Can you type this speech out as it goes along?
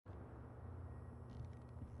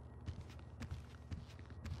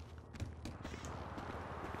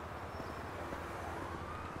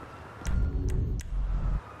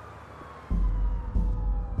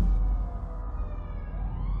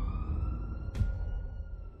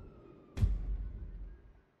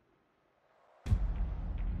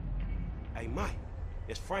Hey, Mike,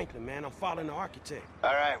 it's Franklin, man. I'm following the architect. All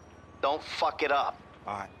right, don't fuck it up.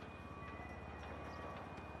 All right.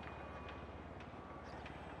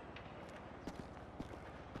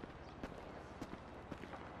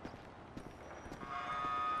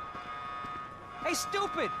 Hey,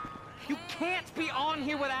 stupid! You can't be on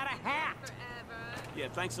here without a hat! Yeah,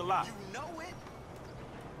 thanks a lot. You know it?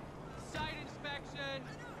 Site inspection!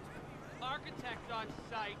 Architect on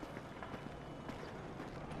site.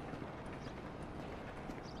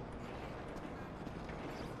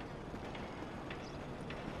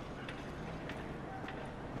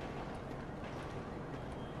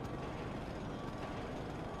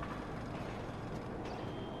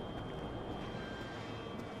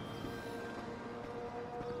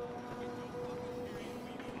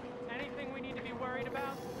 Anything we need to be worried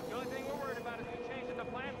about? The only thing we're worried about is you changing the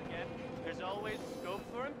plans again. There's always scope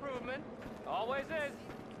for improvement. Always is.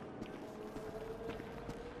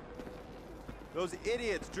 Those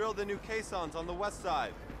idiots drilled the new caissons on the west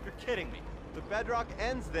side. You're kidding me. The bedrock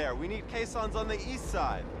ends there. We need caissons on the east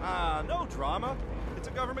side. No drama. It's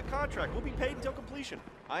a government contract. We'll be paid until completion.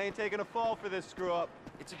 I ain't taking a fall for this screw-up.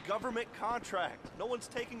 It's a government contract. No one's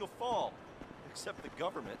taking a fall. Except the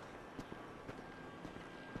government.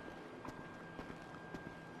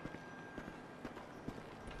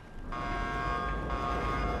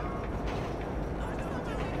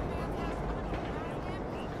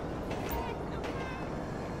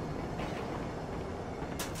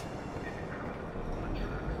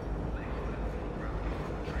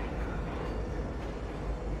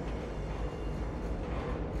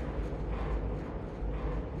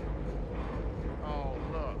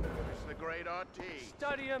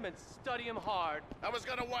 Study him and study him hard. I was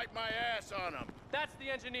gonna wipe my ass on him. That's the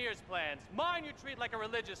engineer's plans. Mine you treat like a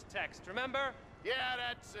religious text, remember? Yeah,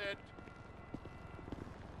 that's it.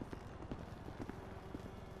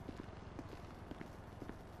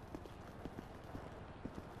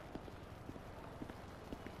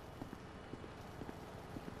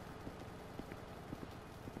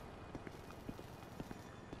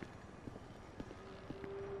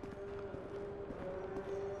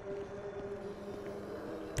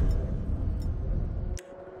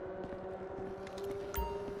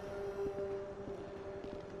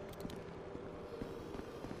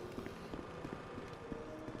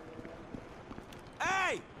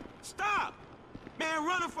 Hey! Stop! Man,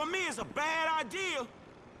 running from me is a bad idea.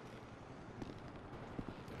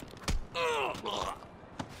 Ugh.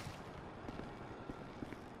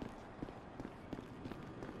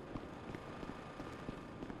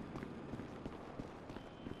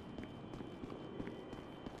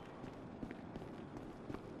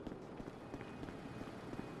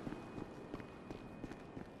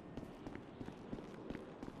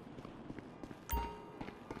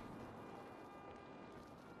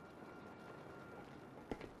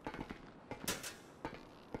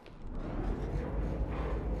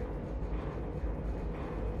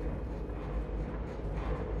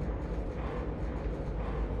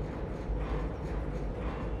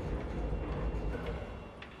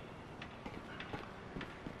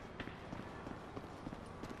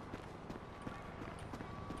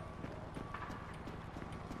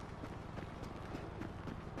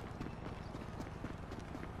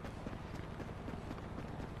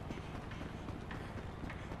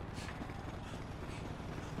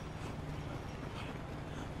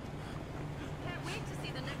 Can't wait to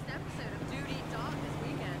see the next episode of Dude Eat Dog this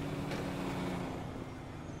weekend.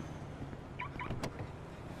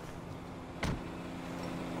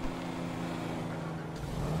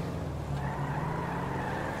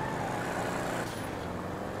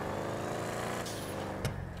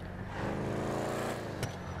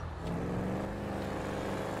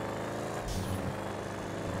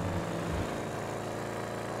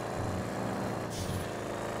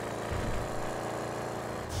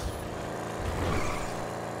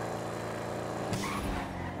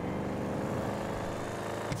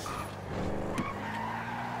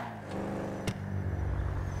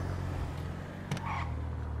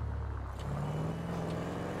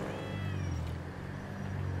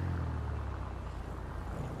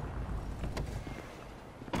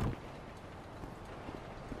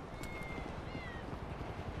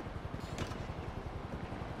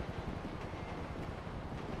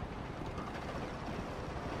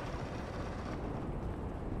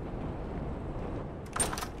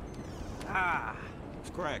 Ah, it's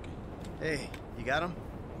cracking. Hey, you got him?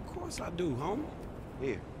 Of course I do, homie.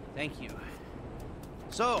 Here. Thank you.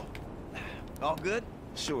 So, all good?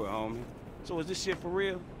 Sure, homie. So is this shit for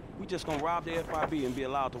real? We just gonna rob the FIB and be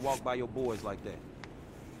allowed to walk by your boys like that?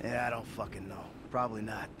 Yeah, I don't fucking know. Probably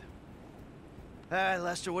not. All right,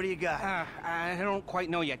 Lester, what do you got? I don't quite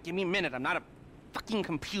know yet. Give me a minute. I'm not a fucking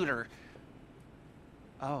computer.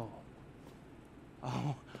 Oh.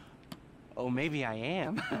 Oh, maybe I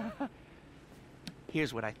am.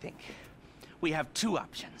 Here's what I think. We have two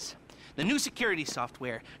options. The new security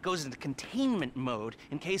software goes into containment mode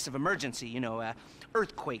in case of emergency, you know,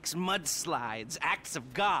 earthquakes, mudslides, acts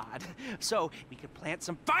of God. So we could plant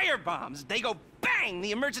some fire bombs. They go bang!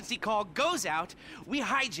 The emergency call goes out. We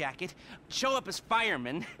hijack it, show up as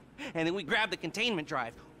firemen, and then we grab the containment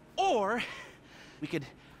drive. Or we could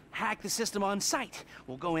hack the system on site.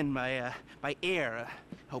 We'll go in by air.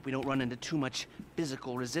 Hope we don't run into too much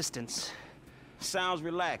physical resistance. Sounds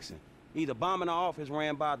relaxing. Either bombing an office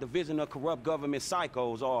ran by a division of corrupt government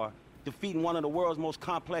psychos or defeating one of the world's most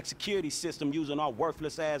complex security systems using our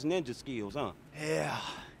worthless-ass ninja skills, huh? Yeah.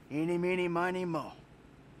 Eeny, meeny, miny, mo.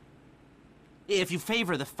 If you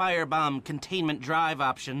favor the firebomb containment drive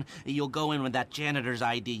option, you'll go in with that janitor's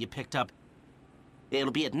ID you picked up.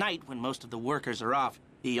 It'll be at night when most of the workers are off.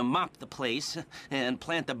 You mop the place and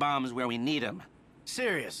plant the bombs where we need them.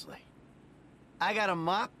 Seriously? I got a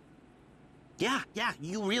mop? Yeah,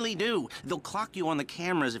 you really do. They'll clock you on the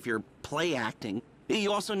cameras if you're play acting.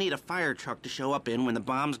 You also need a fire truck to show up in when the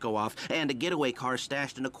bombs go off, and a getaway car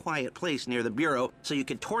stashed in a quiet place near the bureau so you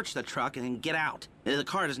can torch the truck and then get out. The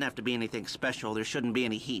car doesn't have to be anything special. There shouldn't be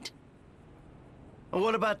any heat. And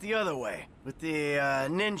what about the other way, with the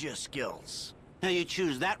ninja skills? Now, you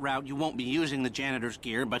choose that route, you won't be using the janitor's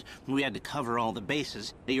gear, but we had to cover all the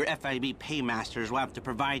bases. Your FIB paymasters will have to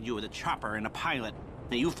provide you with a chopper and a pilot.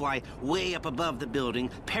 Now, you fly way up above the building,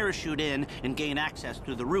 parachute in, and gain access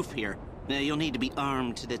through the roof here. Now, you'll need to be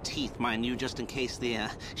armed to the teeth, mind you, just in case the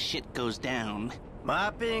shit goes down.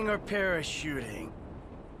 Mopping or parachuting?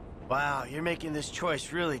 Wow, you're making this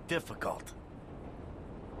choice really difficult.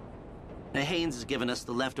 Now, Haynes has given us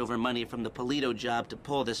the leftover money from the Polito job to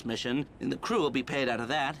pull this mission, and the crew will be paid out of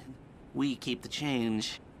that. We keep the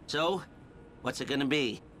change. So, what's it gonna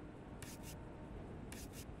be?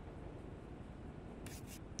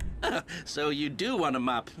 So you do want a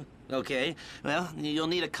mop. Okay, well, you'll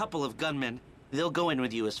need a couple of gunmen. They'll go in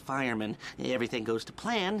with you as firemen. Everything goes to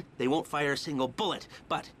plan. They won't fire a single bullet,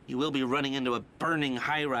 but you will be running into a burning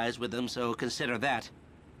high-rise with them, so consider that.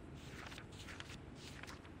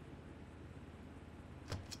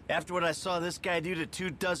 After what I saw this guy do to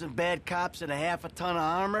 24 bad cops and a half a ton of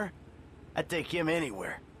armor, I'd take him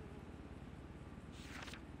anywhere.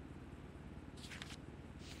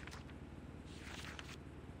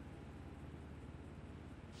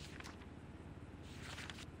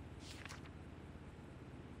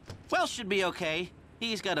 Well, should be okay.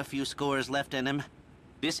 He's got a few scores left in him.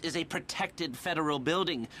 This is a protected federal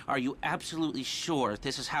building. Are you absolutely sure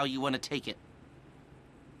this is how you want to take it?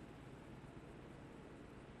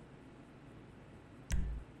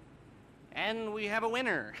 And we have a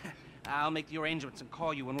winner. I'll make the arrangements and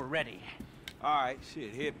call you when we're ready. All right,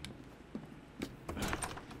 shit, hit me.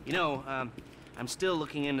 You know, I'm still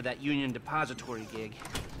looking into that union depository gig.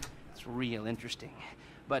 It's real interesting.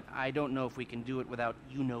 But I don't know if we can do it without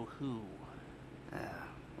you-know-who.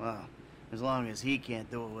 Well, as long as he can't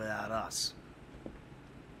do it without us.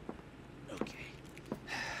 Okay.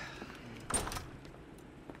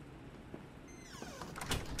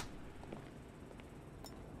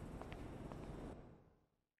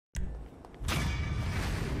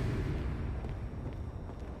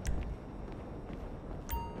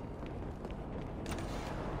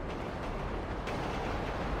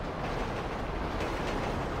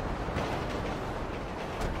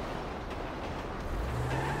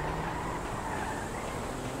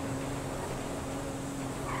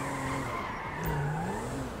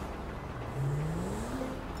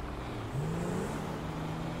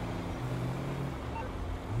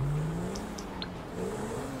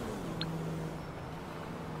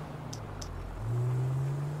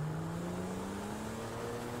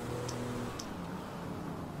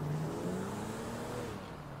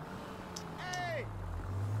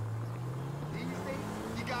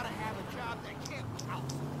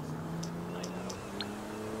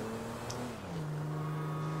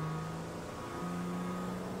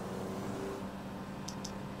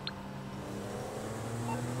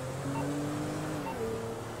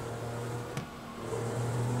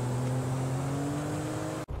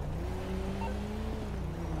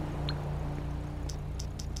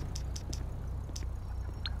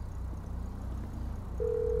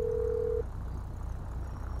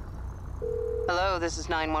 Hello, this is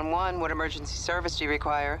 911. What emergency service do you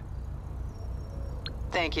require?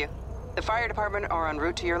 Thank you. The fire department are en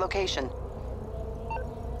route to your location.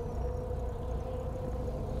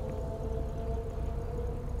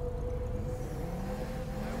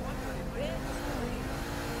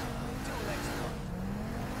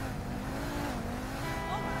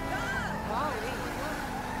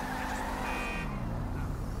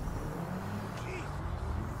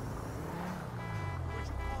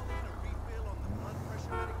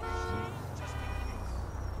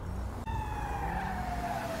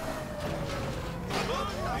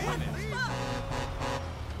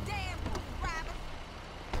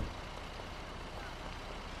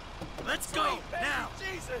 Let's go, now!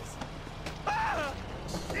 Jesus!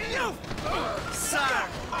 You! Son!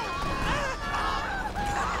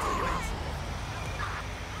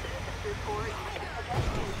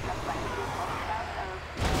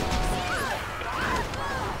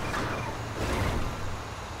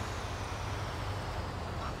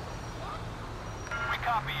 We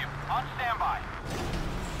copy you. On standby.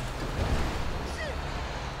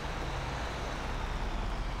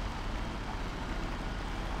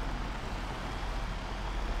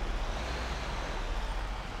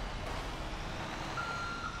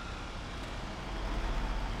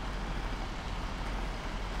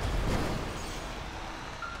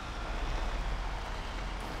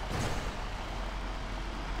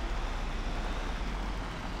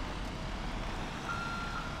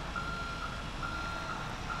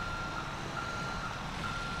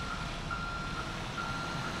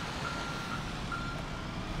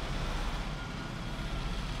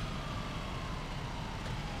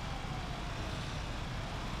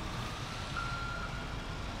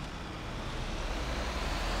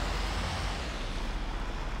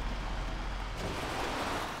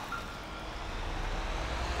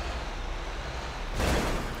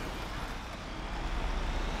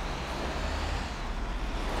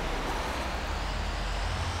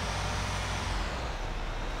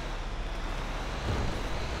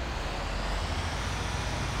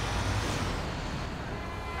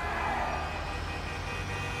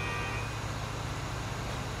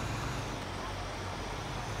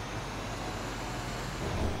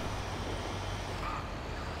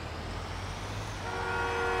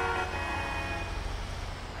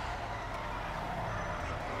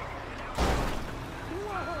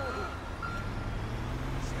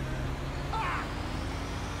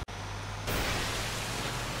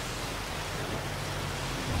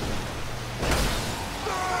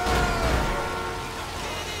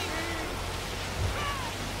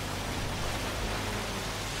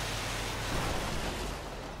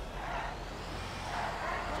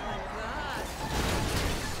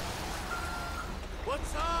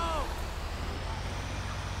 What's up?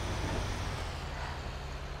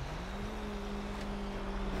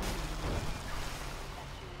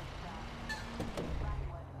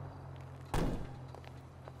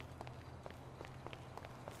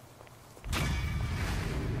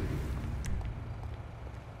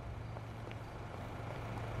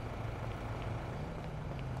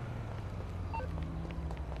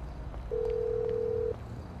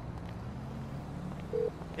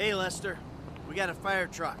 Hey, Lester. We got a fire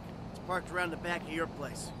truck. It's parked around the back of your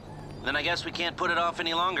place. Then I guess we can't put it off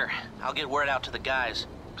any longer. I'll get word out to the guys.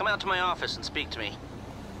 Come out to my office and speak to me.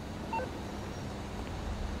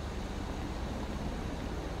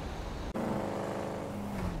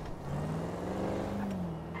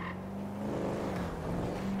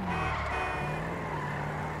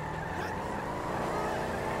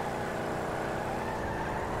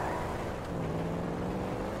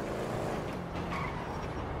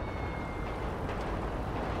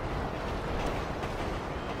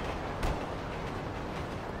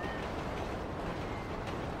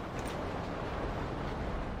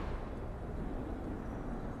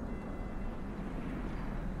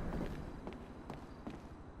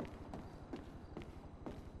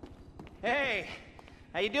 Hey,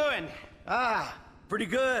 how you doing? Pretty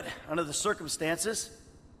good, under the circumstances.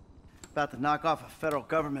 About to knock off a federal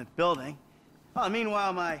government building. Oh,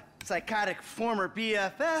 meanwhile, my psychotic former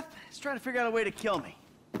BFF is trying to figure out a way to kill me.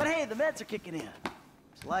 But hey, the meds are kicking in.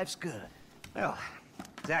 So life's good. Well,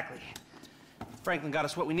 exactly. Franklin got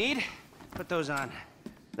us what we need. Put those on.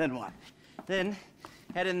 Then what? Then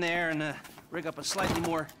head in there and rig up a slightly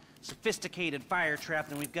more sophisticated fire trap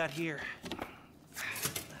than we've got here.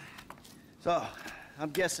 So, I'm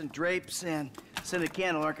guessing drapes and scented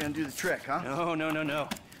candle aren't gonna do the trick, huh? No, no, no, no.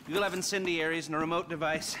 You'll have incendiaries and a remote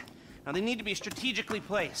device. Now, they need to be strategically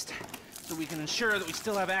placed so we can ensure that we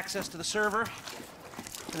still have access to the server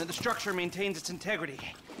and that the structure maintains its integrity.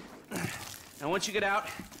 Now, once you get out,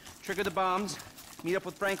 trigger the bombs, meet up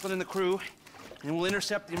with Franklin and the crew, and we'll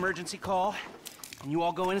intercept the emergency call, and you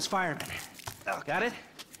all go in as firemen. Got it?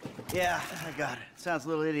 Yeah, I got it. Sounds a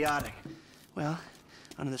little idiotic. Well,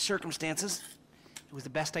 under the circumstances, it was the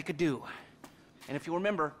best I could do. And if you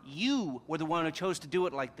remember, you were the one who chose to do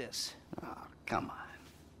it like this. Oh, come on.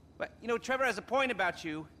 But, you know, Trevor has a point about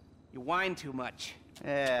you. You whine too much.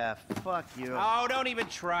 Yeah, fuck you. Oh, don't even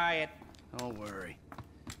try it. Don't worry.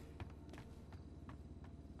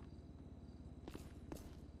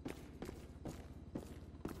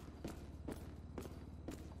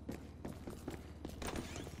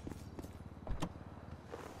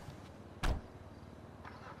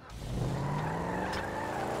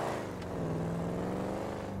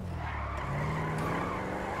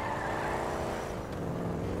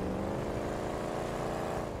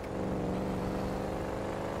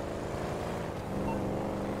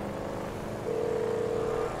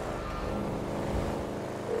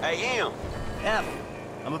 Hey, M. F,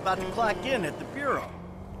 I'm about to clock in at the Bureau.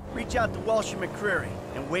 Reach out to Welsh and McCreary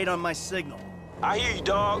and wait on my signal. I hear you,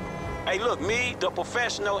 dog. Hey, look, me, the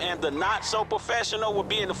professional, and the not-so-professional will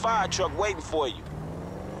be in the fire truck waiting for you.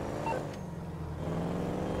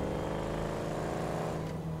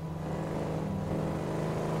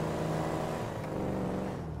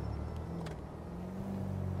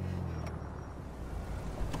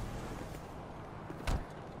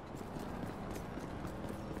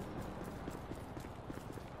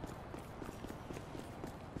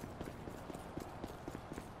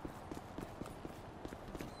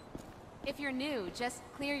 If you're new, just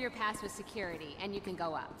clear your pass with security, and you can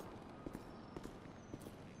go up.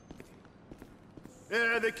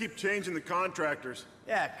 Yeah, they keep changing the contractors.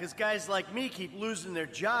 Yeah, 'cause guys like me keep losing their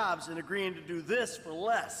jobs and agreeing to do this for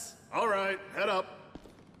less. All right, head up.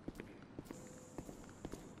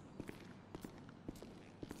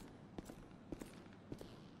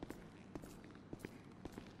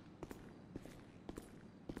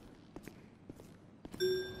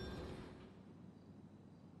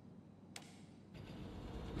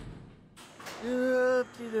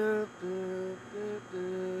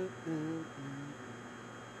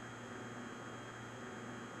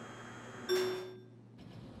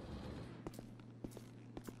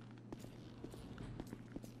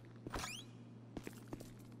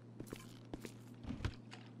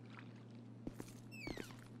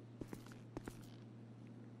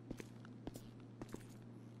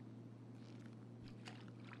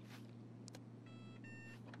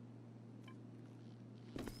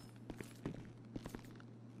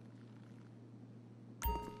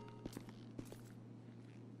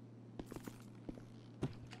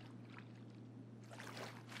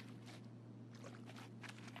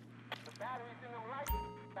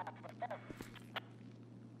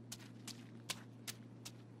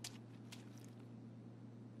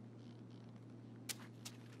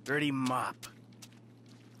 Dirty mop.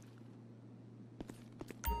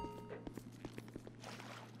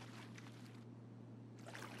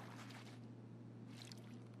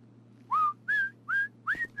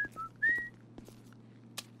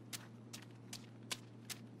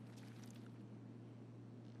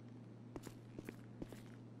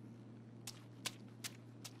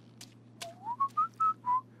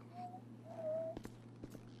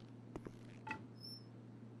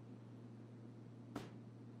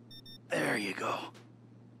 There you go.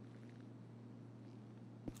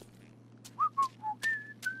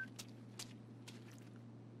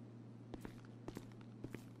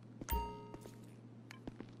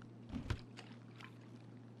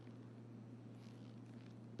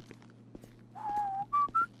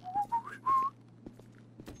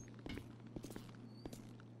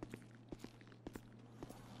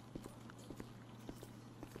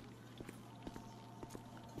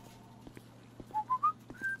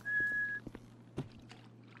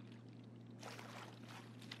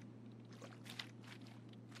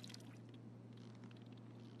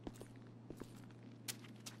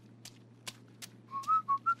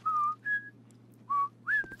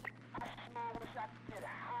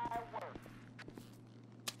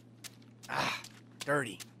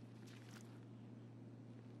 Dirty.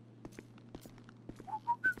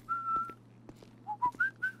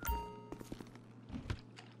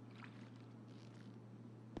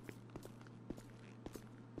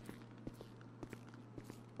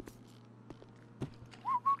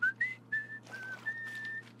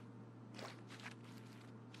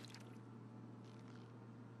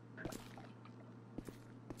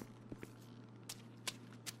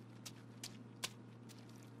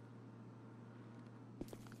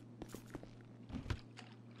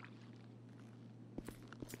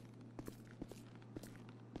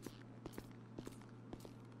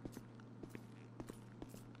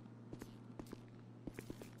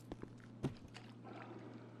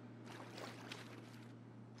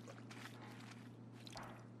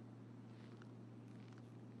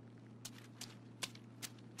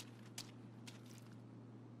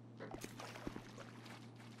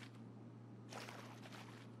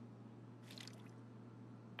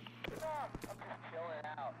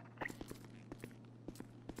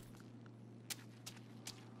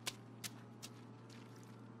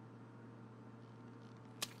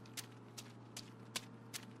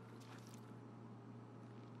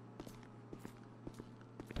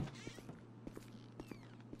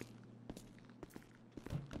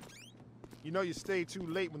 You know you stay too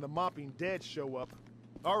late when the mopping dead show up.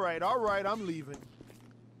 All right, I'm leaving.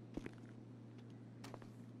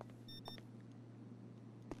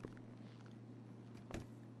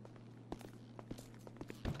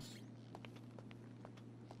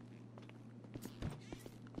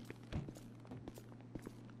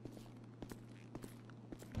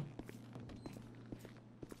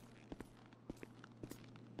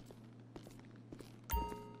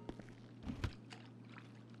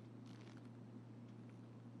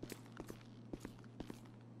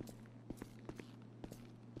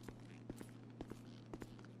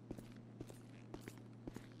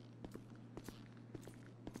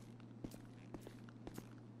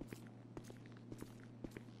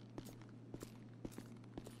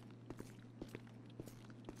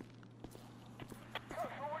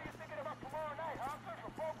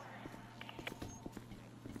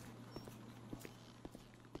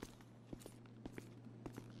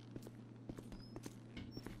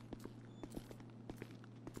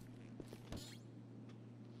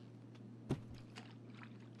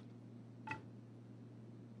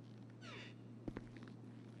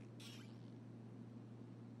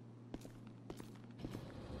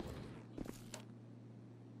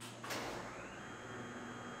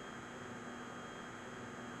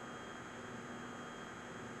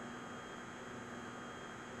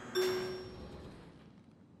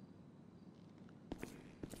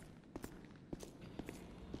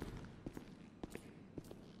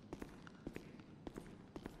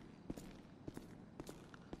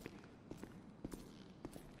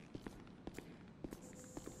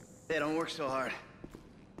 Hey, don't work so hard.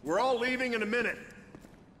 We're all leaving in a minute.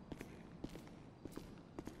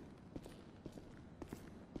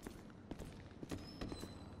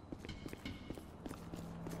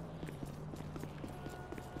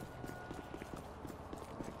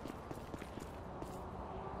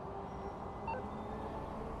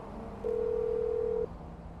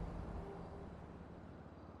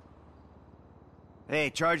 Hey,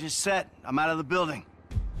 charge is set. I'm out of the building.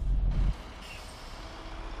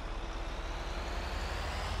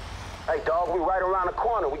 Hey, dog, we right around the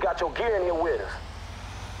corner. We got your gear in here with us.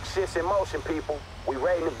 Shit's in motion, people. We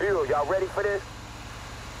ready to build. Y'all ready for this?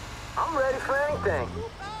 I'm ready for anything.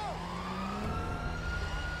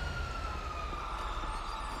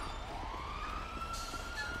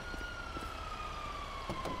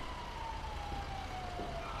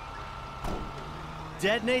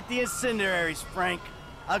 Detonate the incendiaries, Frank.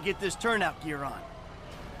 I'll get this turnout gear on.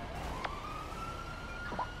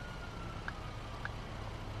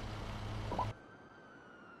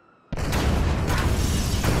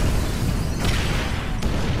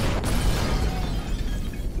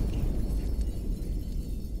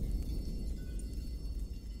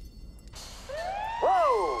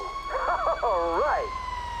 Whoa! All right.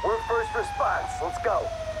 We're first response. Let's go.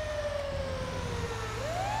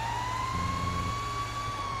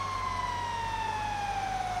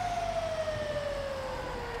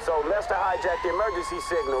 So Lester hijacked the emergency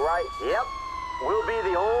signal, right? Yep. We'll be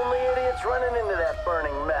the only idiots running into that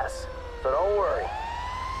burning mess. So don't worry.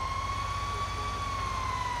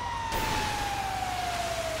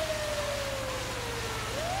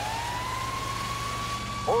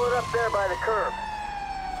 Pull it up there by the curb.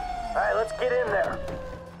 All right, let's get in there.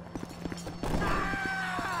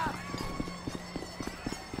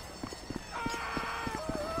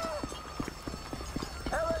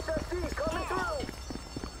 LSSD coming through.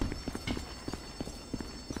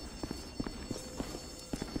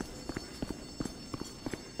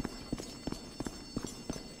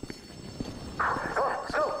 Come on,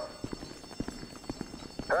 let's go.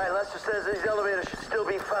 All right, Lester says these elevators should still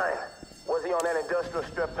be fine. Was he on that industrial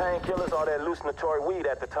strep painkillers or that hallucinatory weed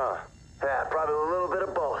at the time? Yeah, probably a little bit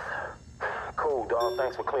of both. Cool, dog.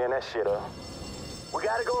 Thanks for clearing that shit up. We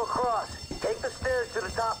gotta go across. Take the stairs to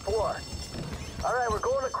the top floor. All right, we're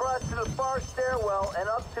going across to the far stairwell and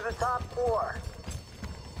up to the top floor.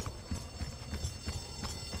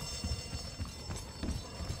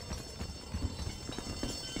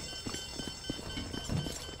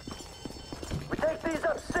 We take these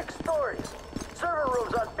up 6 stories. Server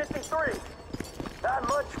room's on 53. Not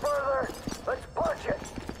much further. Let's punch it.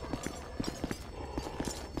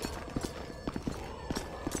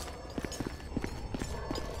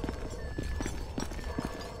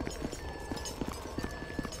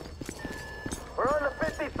 We're on the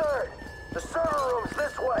 53rd. The server room's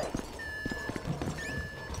this way.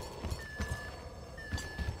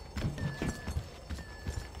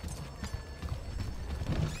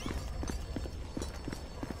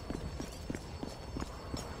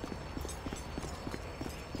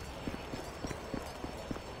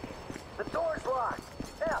 The door's locked.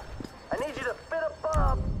 Now, I need you to fit a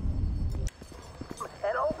bomb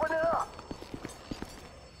and open it up.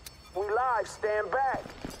 We live, stand back.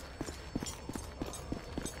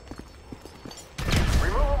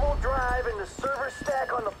 Removable drive in the server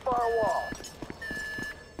stack on the far wall.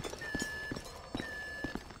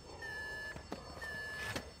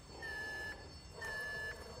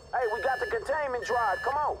 Hey, we got the containment drive.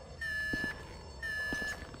 Come on.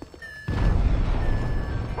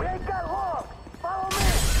 We ain't got long. Follow me.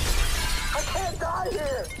 I can't die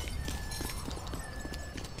here.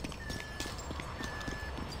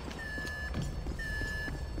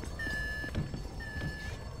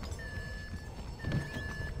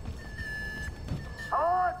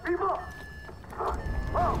 On, people.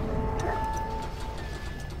 Oh, shit.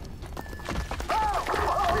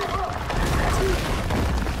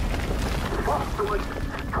 Fuck, so much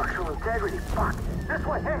structural integrity. Fuck. This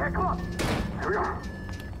way. Hey, come on. Here we go.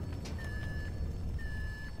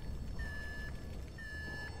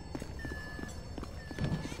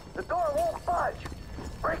 The door won't budge.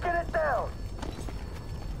 Breaking it down.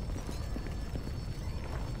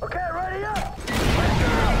 Okay, ready up. Let's go.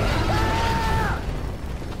 Ah!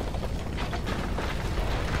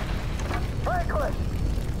 Franklin,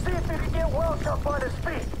 see if you can get Welch up on his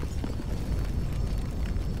feet.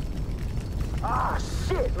 Ah,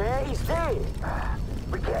 shit, man, he's dead.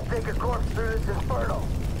 We can't take a corpse through this inferno.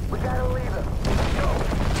 We gotta leave him. Let's go.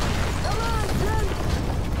 Come on, Jim.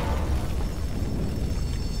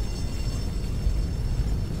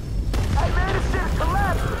 Hey, man, this shit's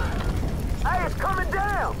collapsing. Hey, it's coming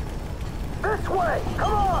down. This way.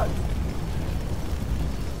 Come on.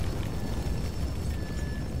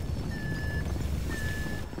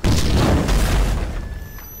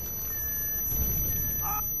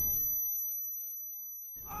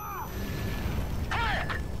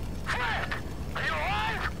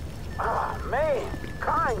 Man,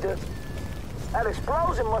 kinda. That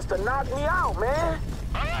explosion must have knocked me out, man.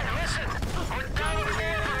 All right, listen. We're down to the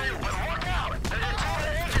area, but look out. There's a ton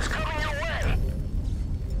of agents coming your way.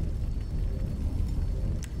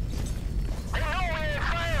 They know we ain't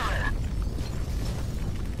firing.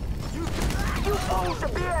 You fools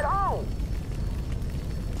should be at home.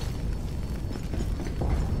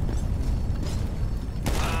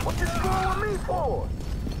 What you screwing with me for?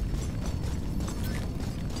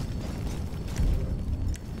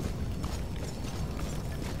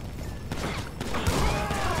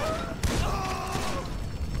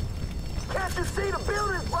 Can't you see the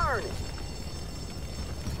building's burning?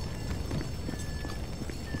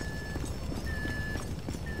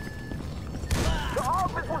 The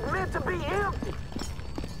office was meant to be empty.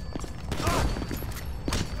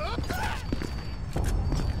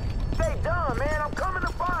 Stay done, man. I'm coming to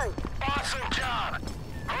find you. Awesome job.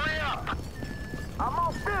 Hurry up. I'm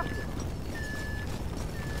on 50.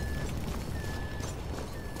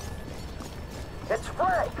 It's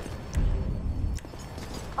Frank.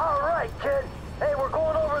 All right, kid. Hey, we're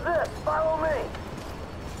going over this. Follow me.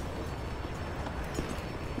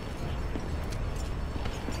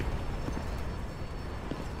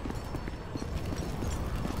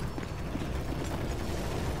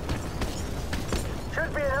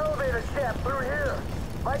 Should be an elevator shaft through here.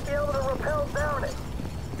 Might be able to rappel down it.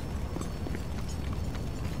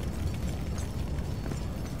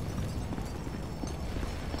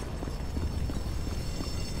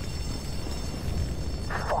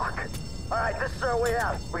 Fuck. All right, this is our way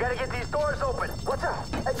out. We gotta get these doors open. What's up?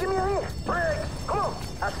 Hey, give me a hand. Briggs, come on.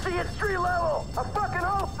 I see it street level. I fucking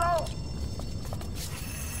hope so.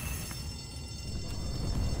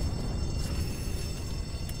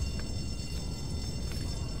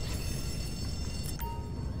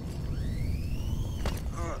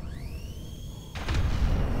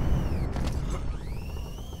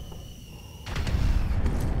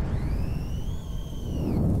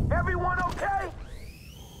 Everyone okay?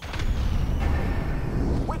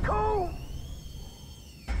 We cool?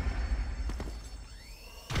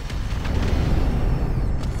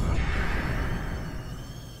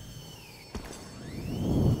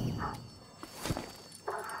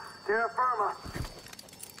 Terra firma.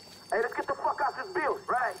 Hey, let's get the fuck out this building,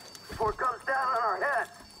 right? Before it comes down on our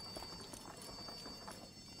heads.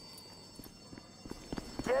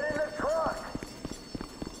 Get in the truck.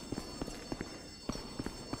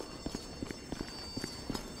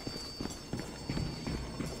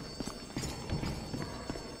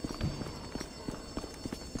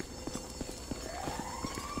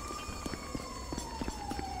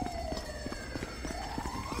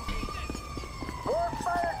 More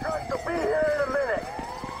fire trucks will be here in a minute.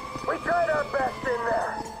 We tried our best in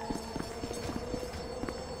there.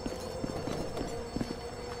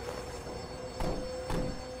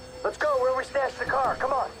 Let's go where we stashed the car.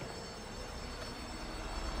 Come on.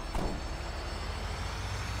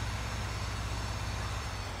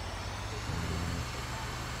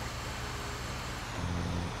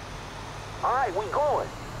 All right, we going.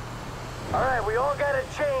 All right, we all gotta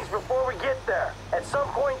change before we get there. At some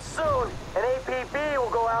point soon, an APB will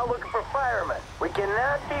go out looking for firemen. We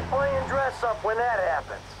cannot be playing dress up when that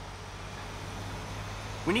happens.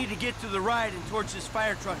 We need to get to the right and towards this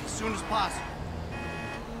fire truck as soon as possible.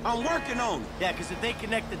 I'm working on it. Yeah, because if they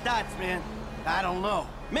connect the dots, man, I don't know.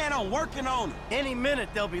 Man, I'm working on it. Any minute,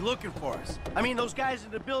 they'll be looking for us. I mean, those guys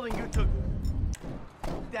in the building you took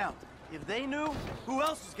down. If they knew, who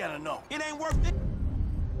else is gonna know? It ain't worth it.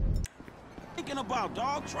 Thinking about,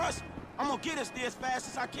 dog. Trust me. I'm gonna get us there as fast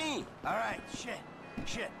as I can. All right,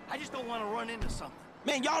 shit. I just don't want to run into something.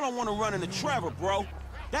 Man, y'all don't want to run into Trevor, bro.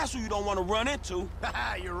 That's who you don't want to run into.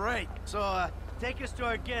 Haha, you're right. So, take us to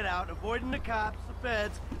our get out, avoiding the cops, the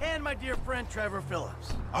feds, and my dear friend Trevor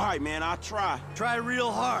Phillips. All right, man, I'll try. Try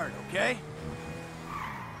real hard, okay?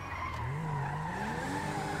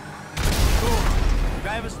 Cool.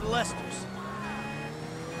 Drive us to Lester's.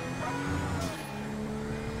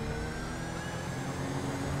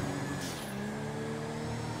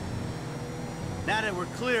 Now that we're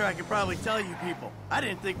clear, I can probably tell you people. I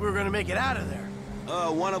didn't think we were gonna make it out of there.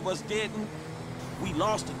 One of us didn't. We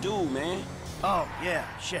lost a dude, man. Oh, yeah,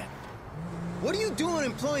 shit. What are you doing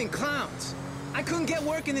employing clowns? I couldn't get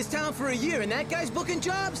work in this town for a year, and that guy's booking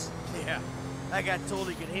jobs? Yeah, I got told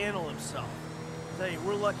he could handle himself. Tell you,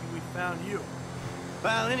 we're lucky we found you.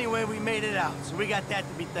 Well, anyway, we made it out, so we got that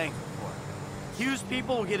to be thankful for. Hugh's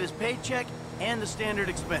people will get his paycheck and the standard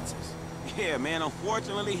expenses. Yeah, man,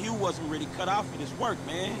 unfortunately, Hugh wasn't really cut out for this work,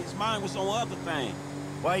 man. His mind was on other things.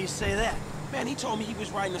 Why you say that? Man, he told me he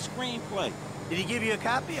was writing a screenplay. Did he give you a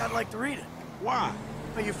copy? I'd like to read it. Why?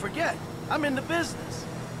 Well, you forget. I'm in the business.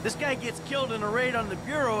 This guy gets killed in a raid on the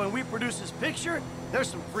Bureau and we produce his picture, there's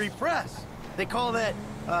some free press. They call that,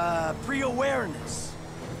 pre-awareness.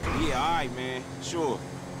 Yeah, all right, man. Sure.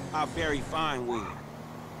 I'll very fine with it.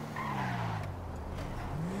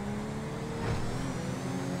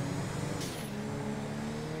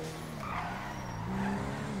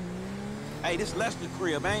 Hey, this Lester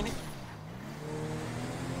crib, ain't it?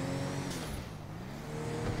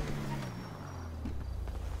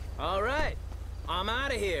 All right, I'm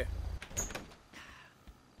out of here.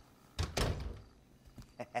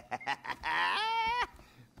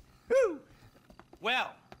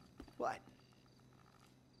 Well, what?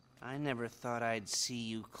 I never thought I'd see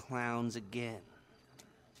you clowns again.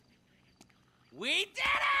 We did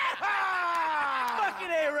it! Fucking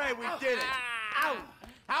A right, we did it! Ow!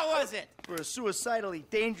 How was it? For a suicidally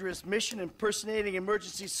dangerous mission impersonating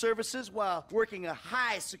emergency services while working a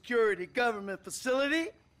high-security government facility,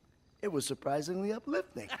 it was surprisingly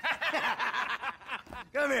uplifting.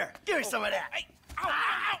 Come here, give me some of that. Hey, ow, ow,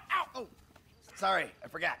 ow, ow. Oh, sorry, I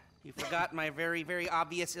forgot. You forgot my very, very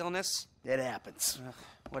obvious illness? It happens.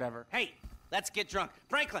 Whatever. Hey, let's get drunk.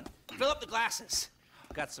 Franklin, fill up the glasses.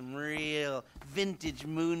 Got some real vintage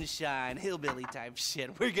moonshine, hillbilly type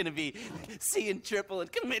shit. We're gonna be seeing triple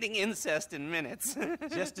and committing incest in minutes.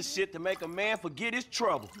 Just the shit to make a man forget his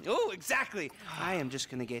trouble. Oh, exactly. I am just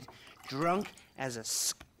gonna get drunk as a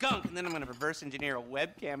skunk, and then I'm gonna reverse engineer a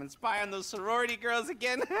webcam and spy on those sorority girls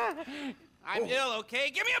again. I'm ill, okay?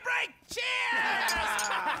 Give me a break! Cheers!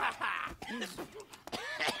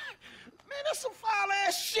 Man, that's some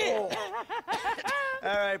foul-ass shit.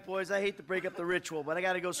 All right, boys, I hate to break up the ritual, but I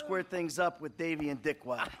gotta go square things up with Davey and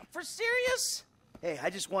Dickwad. For serious? Hey, I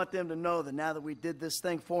just want them to know that now that we did this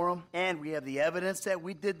thing for them, and we have the evidence that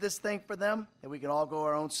we did this thing for them, that we can all go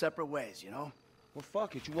our own separate ways, you know? Well,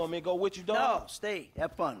 fuck it. You want me to go with you, dog? No, stay.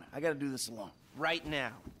 Have fun. I gotta do this alone. Right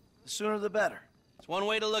now. The sooner the better. It's one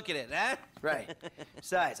way to look at it, huh? Right.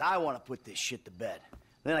 Besides, I want to put this shit to bed.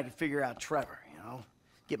 Then I can figure out Trevor, you know?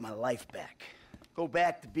 Get my life back. Go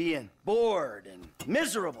back to being bored and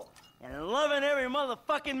miserable and loving every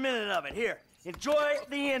motherfucking minute of it. Here, enjoy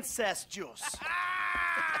the incest juice.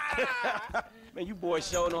 Man, you boys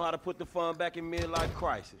sure know how to put the fun back in midlife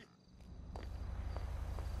crisis.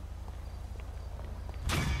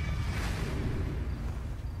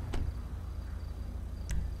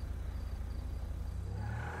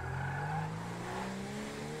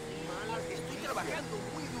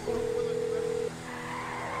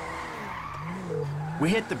 We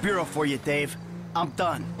hit the Bureau for you, Dave. I'm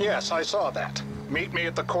done. Yes, I saw that. Meet me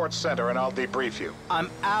at the court center and I'll debrief you. I'm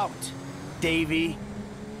out, Davey.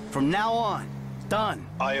 From now on, done.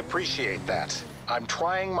 I appreciate that. I'm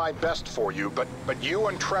trying my best for you, but you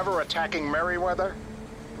and Trevor attacking Merriweather?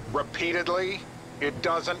 Repeatedly? It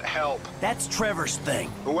doesn't help. That's Trevor's thing.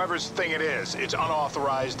 Whoever's thing it is, it's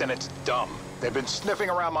unauthorized and it's dumb. They've been sniffing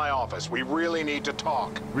around my office. We really need to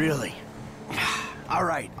talk. Really? All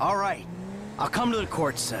right, all right. I'll come to the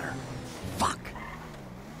court center. Fuck.